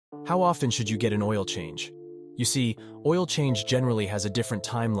How often should you get an oil change? You see, oil change generally has a different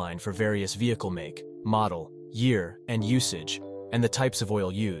timeline for various vehicle make, model, year, and usage, and the types of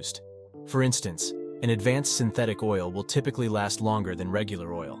oil used. For instance, an advanced synthetic oil will typically last longer than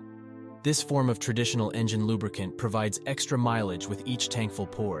regular oil. This form of traditional engine lubricant provides extra mileage with each tankful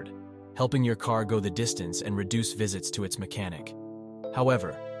poured, helping your car go the distance and reduce visits to its mechanic.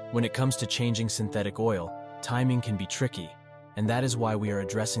 However, when it comes to changing synthetic oil, timing can be tricky, and that is why we are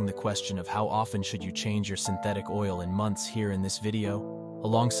addressing the question of how often should you change your synthetic oil in months here in this video,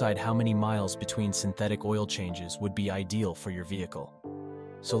 alongside how many miles between synthetic oil changes would be ideal for your vehicle.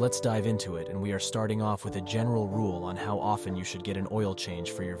 So let's dive into it, and we are starting off with a general rule on how often you should get an oil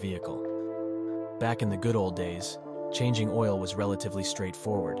change for your vehicle. Back in the good old days, changing oil was relatively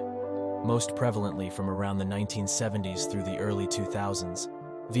straightforward. Most prevalently from around the 1970s through the early 2000s,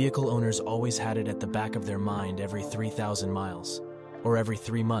 vehicle owners always had it at the back of their mind every 3,000 miles, or every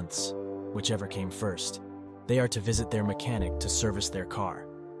 3 months, whichever came first. They are to visit their mechanic to service their car.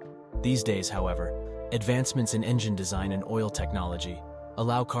 These days, however, advancements in engine design and oil technology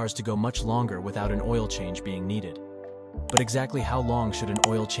allow cars to go much longer without an oil change being needed. But exactly how long should an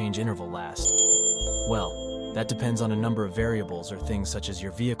oil change interval last? Well, that depends on a number of variables or things such as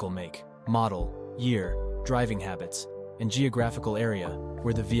your vehicle make, model, year, driving habits, and geographical area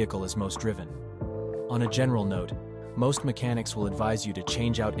where the vehicle is most driven. On a general note, most mechanics will advise you to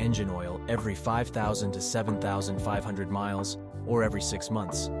change out engine oil every 5,000 to 7,500 miles or every 6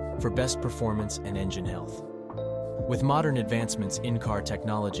 months for best performance and engine health. With modern advancements in car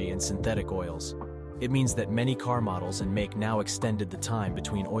technology and synthetic oils, it means that many car models and make now extended the time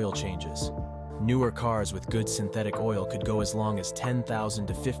between oil changes. Newer cars with good synthetic oil could go as long as 10,000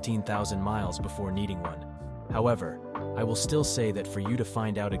 to 15,000 miles before needing one. However, I will still say that for you to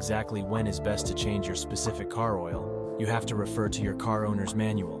find out exactly when is best to change your specific car oil, you have to refer to your car owner's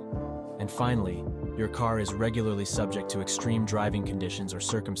manual. And finally, your car is regularly subject to extreme driving conditions or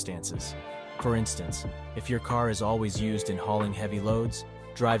circumstances. For instance, if your car is always used in hauling heavy loads,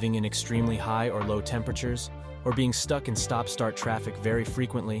 driving in extremely high or low temperatures, or being stuck in stop-start traffic very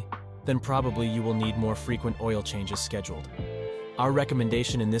frequently, then probably you will need more frequent oil changes scheduled. Our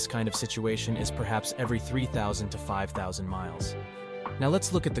recommendation in this kind of situation is perhaps every 3,000 to 5,000 miles. Now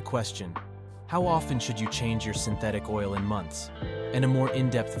let's look at the question, how often should you change your synthetic oil in months? And a more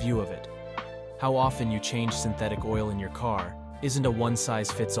in-depth view of it. How often you change synthetic oil in your car isn't a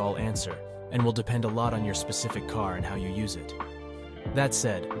one-size-fits-all answer, and will depend a lot on your specific car and how you use it. That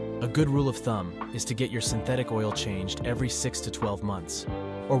said, a good rule of thumb is to get your synthetic oil changed every 6 to 12 months,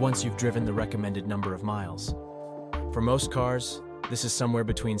 or once you've driven the recommended number of miles. For most cars, this is somewhere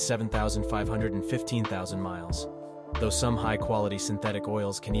between 7,500 and 15,000 miles, though some high-quality synthetic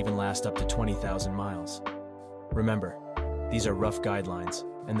oils can even last up to 20,000 miles. Remember, these are rough guidelines,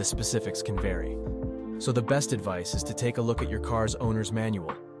 and the specifics can vary. So the best advice is to take a look at your car's owner's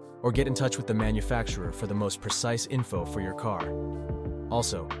manual, or get in touch with the manufacturer for the most precise info for your car.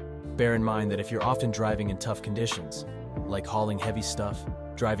 Also, bear in mind that if you're often driving in tough conditions, like hauling heavy stuff,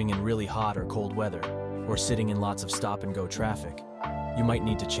 driving in really hot or cold weather, or sitting in lots of stop-and-go traffic, you might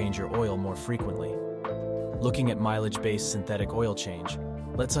need to change your oil more frequently. Looking at mileage-based synthetic oil change,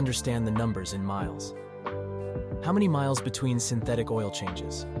 let's understand the numbers in miles. How many miles between synthetic oil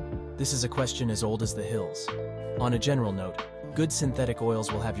changes? This is a question as old as the hills. On a general note, good synthetic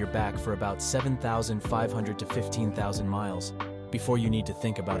oils will have your back for about 7,500 to 15,000 miles before you need to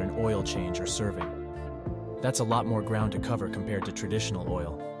think about an oil change or serving. That's a lot more ground to cover compared to traditional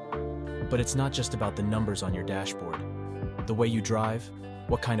oil. But it's not just about the numbers on your dashboard. The way you drive,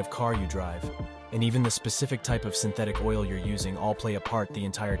 what kind of car you drive, and even the specific type of synthetic oil you're using all play a part the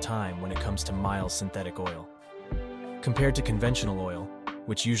entire time when it comes to miles synthetic oil. Compared to conventional oil,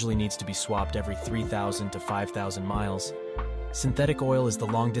 which usually needs to be swapped every 3,000 to 5,000 miles, synthetic oil is the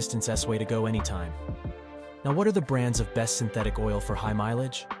long-distance S way to go anytime. Now, what are the brands of best synthetic oil for high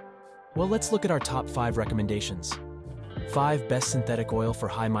mileage? Well, let's look at our top 5 recommendations. 5 best synthetic oil for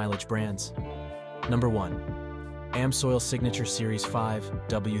high mileage brands. Number 1. AmSoil Signature Series 5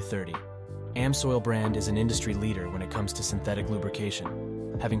 W30. AmSoil brand is an industry leader when it comes to synthetic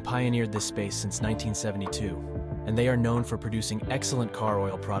lubrication, having pioneered this space since 1972, and they are known for producing excellent car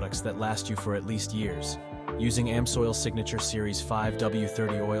oil products that last you for at least years. Using AmSoil Signature Series 5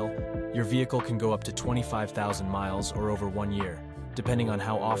 W30 oil, your vehicle can go up to 25,000 miles or over 1 year, depending on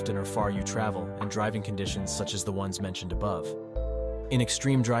how often or far you travel and driving conditions such as the ones mentioned above. In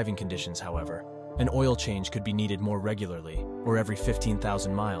extreme driving conditions, however, an oil change could be needed more regularly, or every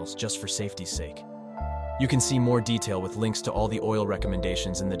 15,000 miles just for safety's sake. You can see more detail with links to all the oil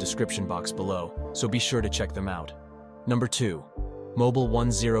recommendations in the description box below, so be sure to check them out. Number 2. Mobil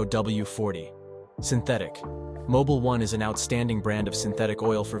 10W40. Synthetic. Mobil 1 is an outstanding brand of synthetic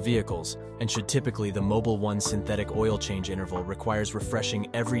oil for vehicles, and should typically the Mobil 1 synthetic oil change interval requires refreshing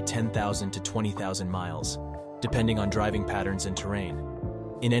every 10,000 to 20,000 miles, depending on driving patterns and terrain.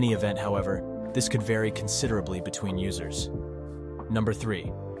 In any event, however, this could vary considerably between users. Number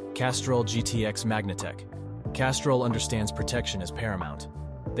 3. Castrol GTX Magnatec. Castrol understands protection as paramount.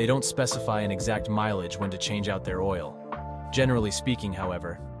 They don't specify an exact mileage when to change out their oil. Generally speaking,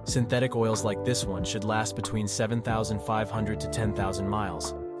 however, synthetic oils like this one should last between 7,500 to 10,000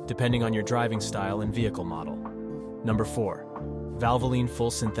 miles, depending on your driving style and vehicle model. Number 4. Valvoline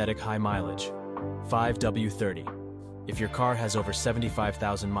Full Synthetic High Mileage, 5W30. If your car has over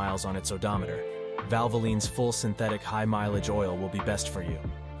 75,000 miles on its odometer, Valvoline's Full Synthetic High Mileage oil will be best for you.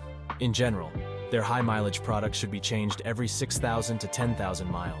 In general, their high mileage products should be changed every 6,000 to 10,000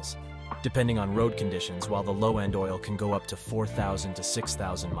 miles, depending on road conditions, while the low-end oil can go up to 4,000 to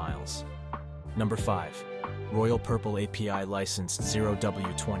 6,000 miles. Number 5. Royal Purple API Licensed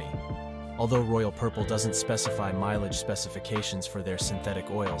 0W20. Although Royal Purple doesn't specify mileage specifications for their synthetic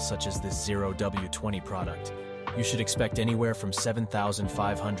oil such as this 0W20 product, you should expect anywhere from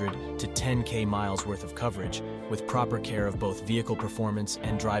 7,500 to 10K miles worth of coverage, with proper care of both vehicle performance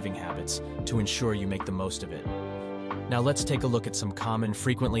and driving habits to ensure you make the most of it. Now let's take a look at some common,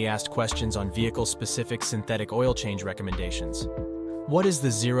 frequently asked questions on vehicle-specific synthetic oil change recommendations. What is the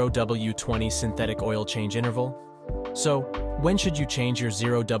 0W20 synthetic oil change interval? So, when should you change your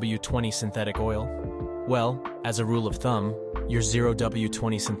 0W20 synthetic oil? Well, as a rule of thumb, your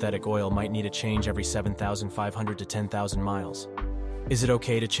 0W20 synthetic oil might need a change every 7,500 to 10,000 miles. Is it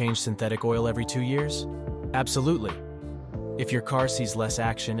okay to change synthetic oil every 2 years? Absolutely. If your car sees less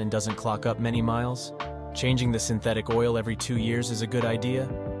action and doesn't clock up many miles, changing the synthetic oil every 2 years is a good idea.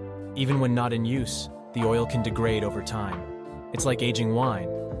 Even when not in use, the oil can degrade over time. It's like aging wine,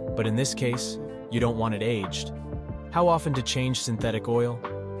 but in this case, you don't want it aged. How often to change synthetic oil?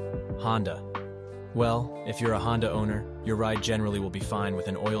 Honda. Well, if you're a Honda owner, your ride generally will be fine with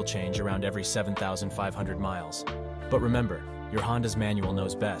an oil change around every 7,500 miles. But remember, your Honda's manual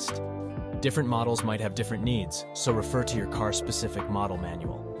knows best. Different models might have different needs, so refer to your car-specific model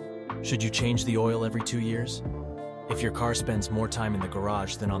manual. Should you change the oil every 2 years? If your car spends more time in the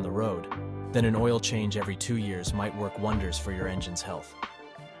garage than on the road, then an oil change every 2 years might work wonders for your engine's health.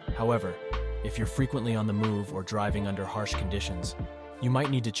 However, if you're frequently on the move or driving under harsh conditions, you might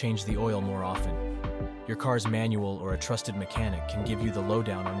need to change the oil more often. Your car's manual or a trusted mechanic can give you the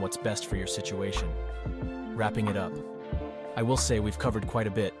lowdown on what's best for your situation. Wrapping it up, I will say we've covered quite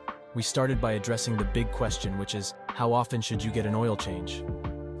a bit. We started by addressing the big question, which is, how often should you get an oil change?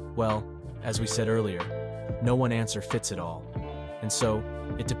 Well, as we said earlier, no one answer fits it all. And so,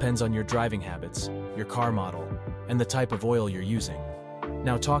 it depends on your driving habits, your car model, and the type of oil you're using.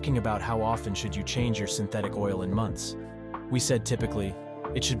 Now, talking about how often should you change your synthetic oil in months, we said typically,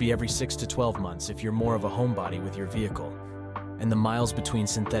 it should be every 6 to 12 months if you're more of a homebody with your vehicle. And the miles between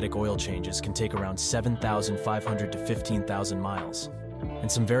synthetic oil changes can take around 7,500 to 15,000 miles.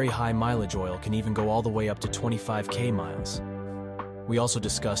 And some very high mileage oil can even go all the way up to 25K miles. We also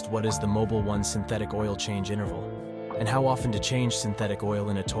discussed what is the Mobil 1 synthetic oil change interval, and how often to change synthetic oil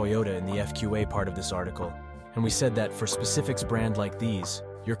in a Toyota in the FQA part of this article. And we said that for specifics brand like these,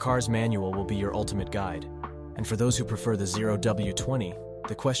 your car's manual will be your ultimate guide. And for those who prefer the 0W20,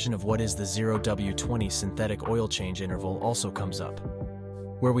 the question of what is the 0W20 synthetic oil change interval also comes up,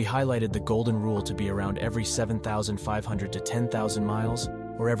 where we highlighted the golden rule to be around every 7,500 to 10,000 miles,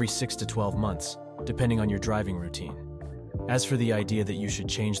 or every 6 to 12 months, depending on your driving routine. As for the idea that you should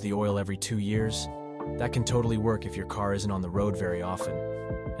change the oil every 2 years, that can totally work if your car isn't on the road very often.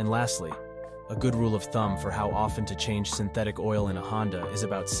 And lastly, a good rule of thumb for how often to change synthetic oil in a Honda is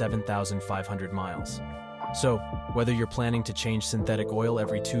about 7,500 miles. So, whether you're planning to change synthetic oil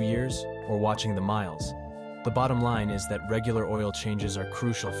every 2 years or watching the miles, the bottom line is that regular oil changes are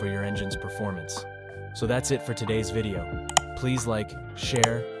crucial for your engine's performance. So that's it for today's video. Please like,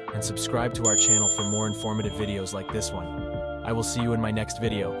 share, and subscribe to our channel for more informative videos like this one. I will see you in my next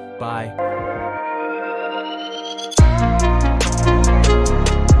video. Bye!